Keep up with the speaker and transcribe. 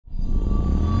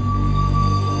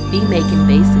Beat Making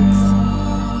Basics.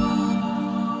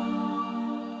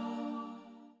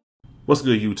 What's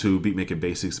good, YouTube? Beat Making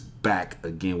Basics back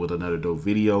again with another dope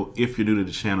video. If you're new to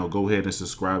the channel, go ahead and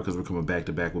subscribe because we're coming back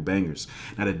to back with bangers.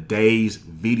 Now today's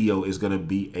video is going to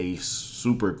be a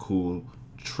super cool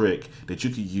trick that you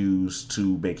can use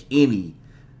to make any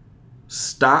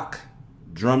stock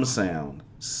drum sound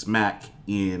smack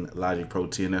in Logic Pro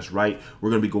 10. That's right, we're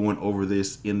going to be going over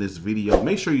this in this video.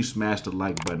 Make sure you smash the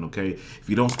like button, okay? If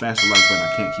you don't smash the like button,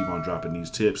 I can't keep on dropping these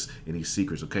tips and these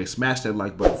secrets, okay? Smash that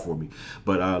like button for me.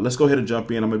 But let's go ahead and jump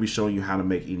in. I'm going to be showing you how to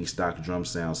make any stock drum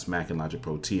sound smack in Logic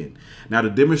Pro 10. Now to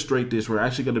demonstrate this, we're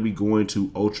actually going to be going to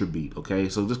Ultrabeat, okay?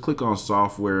 So just click on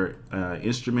Software,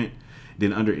 Instrument,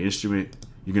 then under Instrument,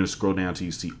 you're going to scroll down till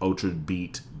you see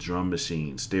Ultrabeat Drum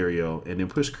Machine Stereo, and then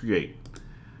push Create.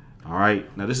 All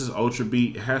right, now this is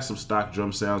Ultrabeat. It has some stock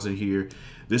drum sounds in here.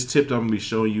 This tip that I'm gonna be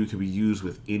showing you can be used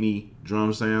with any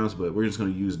drum sounds, but we're just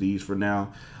gonna use these for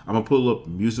now. I'm gonna pull up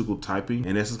musical typing,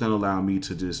 and this is gonna allow me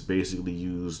to just basically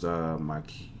use my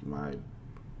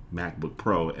MacBook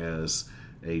Pro as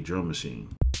a drum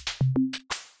machine.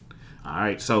 All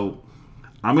right, so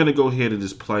I'm gonna go ahead and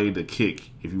just play the kick.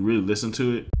 If you really listen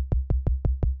to it,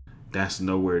 that's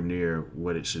nowhere near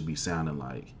what it should be sounding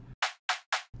like.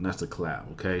 And that's the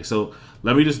clap, okay? So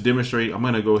let me just demonstrate. I'm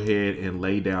gonna go ahead and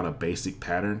lay down a basic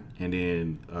pattern, and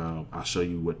then I'll show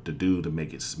you what to do to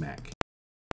make it smack.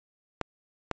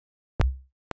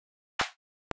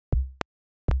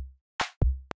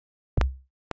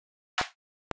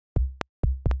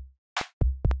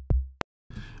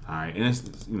 All right, and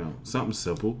it's, you know, something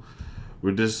simple.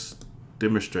 We're just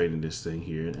demonstrating this thing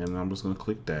here, and I'm just gonna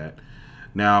click that.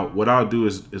 Now, what I'll do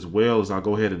is, I'll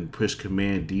go ahead and push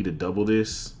Command D to double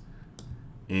this,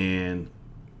 and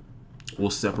we'll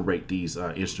separate these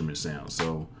instrument sounds.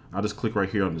 So I'll just click right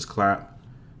here on this clap,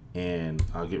 and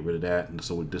I'll get rid of that. And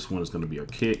so this one is going to be our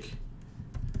kick,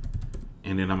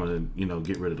 and then I'm going to,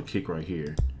 get rid of the kick right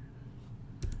here,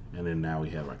 and then now we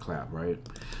have our clap, right?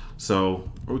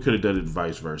 So, or we could have done it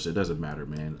vice versa. It doesn't matter,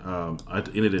 man. At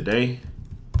the end of the day,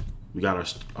 we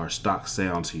got our stock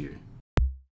sounds here.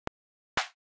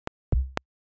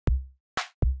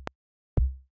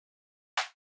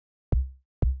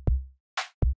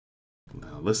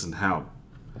 Now listen how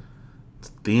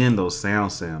thin those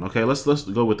sounds sound. Okay, let's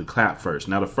go with the clap first.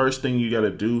 Now the first thing you got to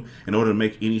do in order to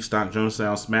make any stock drum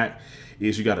sound smack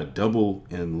is you got to double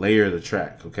and layer the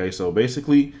track. Okay, so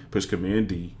basically push Command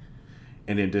D,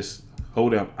 and then just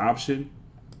hold down Option,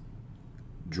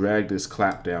 drag this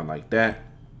clap down like that,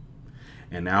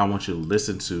 and now I want you to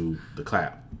listen to the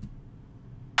clap.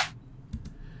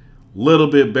 Little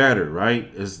bit better, right?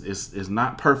 It's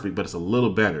not perfect, but it's a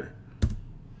little better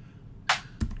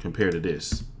compared to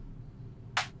this.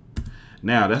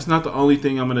 Now that's not the only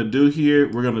thing I'm gonna do here.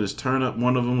 We're gonna just turn up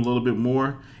one of them a little bit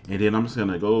more, and then I'm just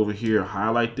gonna go over here,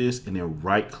 highlight this, and then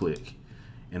right click.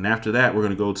 And after that, we're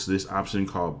gonna go to this option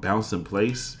called Bounce in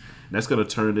Place. And that's gonna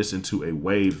turn this into a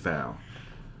wave file.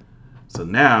 So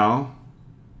now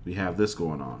we have this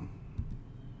going on.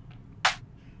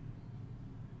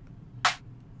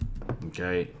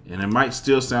 Okay, and it might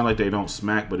still sound like they don't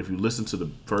smack, but if you listen to the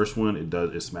first one,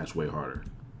 it smacks way harder.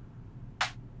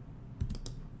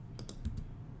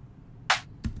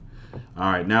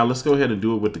 All right, now let's go ahead and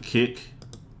do it with the kick.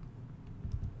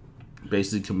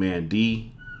 Basically Command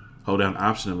D, hold down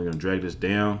Option, and we're gonna drag this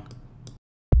down.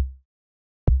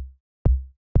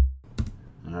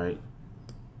 All right.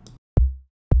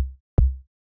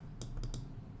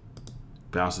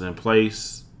 Bounce it in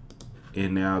place.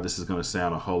 And now this is gonna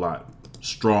sound a whole lot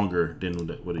stronger than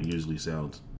what it usually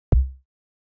sounds.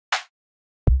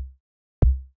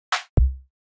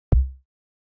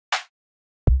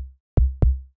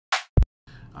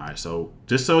 All right, so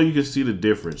just so you can see the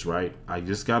difference, right? I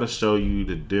just got to show you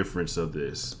the difference of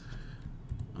this.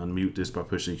 Unmute this by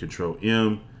pushing Control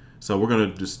M. So we're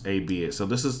gonna just A/B it. So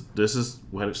this is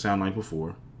what it sounded like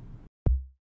before.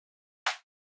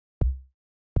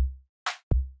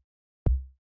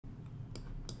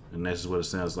 And this is what it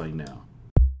sounds like now.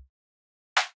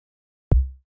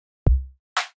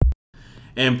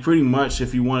 And pretty much,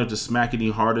 if you wanted to smack any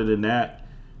harder than that,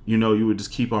 you would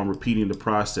just keep on repeating the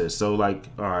process. So like,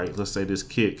 all right, let's say this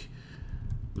kick,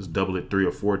 let's double it 3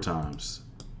 or 4 times.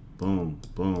 Boom,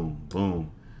 boom,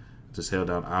 boom. Just held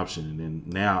down Option, and then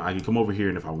now I can come over here,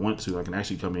 and if I want to, I can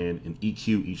actually come in and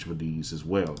EQ each of these as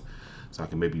well. So I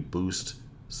can maybe boost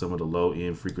some of the low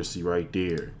end frequency right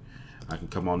there. I can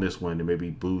come on this one and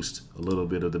maybe boost a little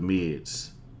bit of the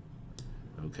mids.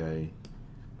 Okay.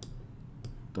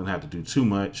 Don't have to do too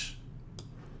much.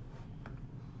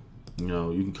 You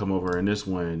can come over in this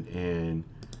one and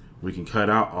we can cut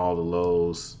out all the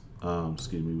lows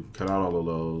excuse me, cut out all of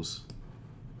those,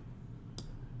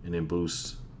 and then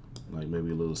boost like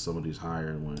maybe a little some of these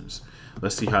higher ones.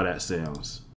 Let's see how that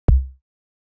sounds.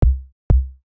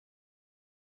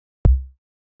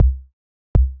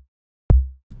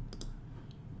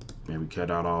 Maybe cut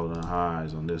out all of the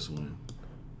highs on this one.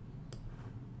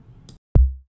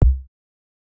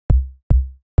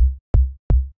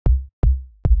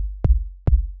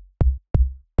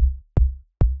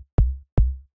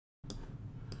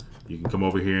 You can come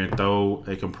over here and throw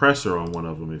a compressor on one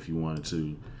of them if you wanted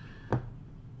to.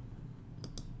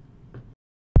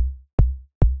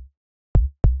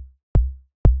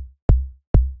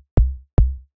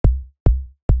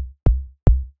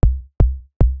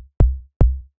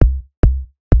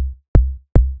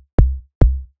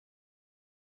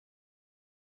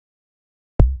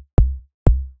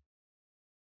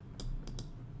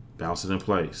 Bounce it in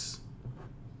place.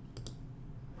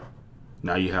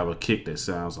 Now you have a kick that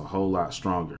sounds a whole lot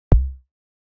stronger.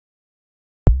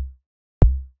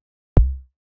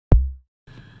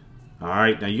 All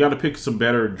right, now you got to pick some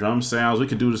better drum sounds. We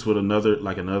could do this with another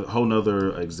whole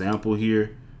nother example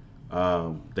here.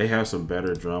 They have some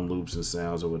better drum loops and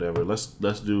sounds or whatever. Let's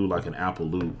do like an Apple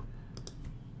loop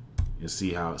and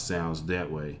see how it sounds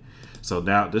that way. So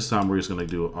now this time we're just gonna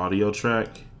do an audio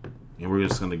track, and we're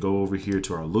just gonna go over here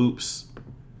to our loops.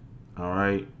 All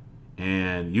right.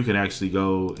 And you can actually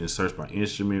go and search by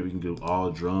instrument. We can do all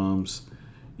drums.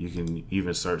 You can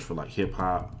even search for like hip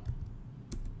hop.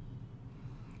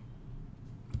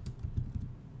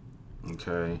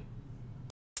 Okay.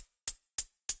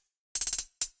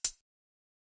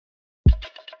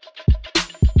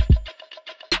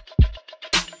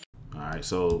 All right,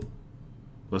 so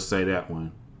let's say that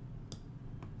one.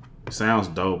 It sounds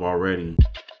dope already,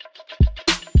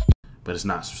 but it's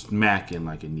not smacking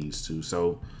like it needs to.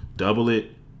 So double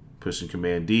it, pushing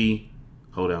Command D,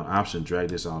 hold down Option, drag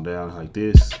this on down like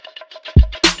this.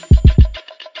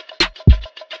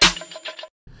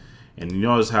 And you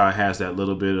notice how it has that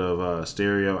little bit of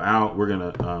stereo out. We're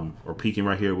gonna, or peaking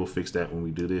right here, we'll fix that when we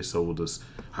do this. So we'll just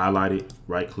highlight it,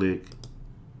 right click,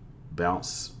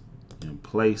 bounce in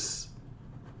place.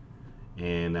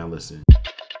 And now listen.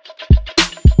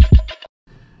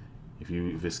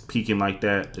 If it's peaking like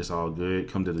that, it's all good.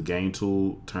 Come to the gain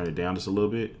tool, turn it down just a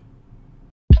little bit.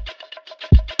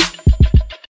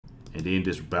 And then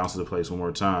just bounce it in place one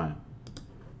more time.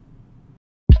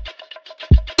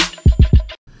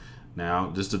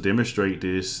 Now, just to demonstrate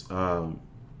this, we'll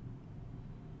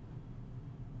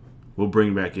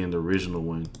bring back in the original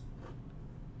one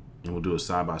and we'll do a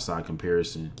side-by-side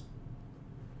comparison.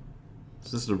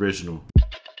 So this is the original.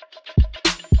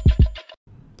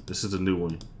 This is the new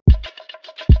one.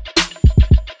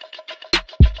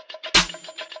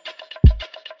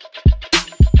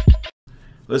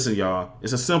 Listen, y'all,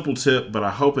 it's a simple tip, but I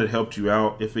hope it helped you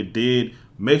out. If it did,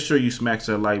 make sure you smash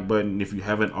that like button if you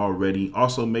haven't already.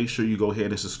 Also, make sure you go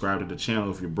ahead and subscribe to the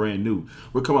channel if you're brand new.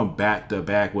 We're coming back to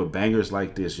back with bangers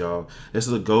like this, y'all. This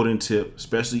is a golden tip,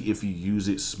 especially if you use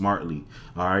it smartly.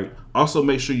 All right. Also,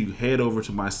 make sure you head over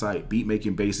to my site,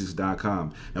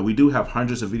 beatmakingbasics.com. Now, we do have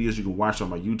hundreds of videos you can watch on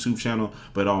my YouTube channel,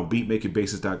 but on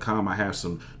beatmakingbasics.com, I have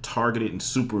some targeted and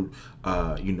super,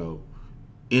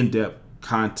 in-depth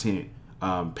content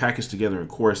packaged together in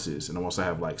courses, and I also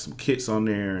have like some kits on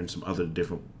there and some other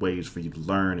different ways for you to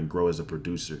learn and grow as a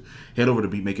producer. Head over to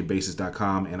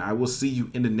beatmakingbasics.com, and I will see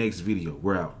you in the next video.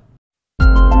 We're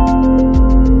out.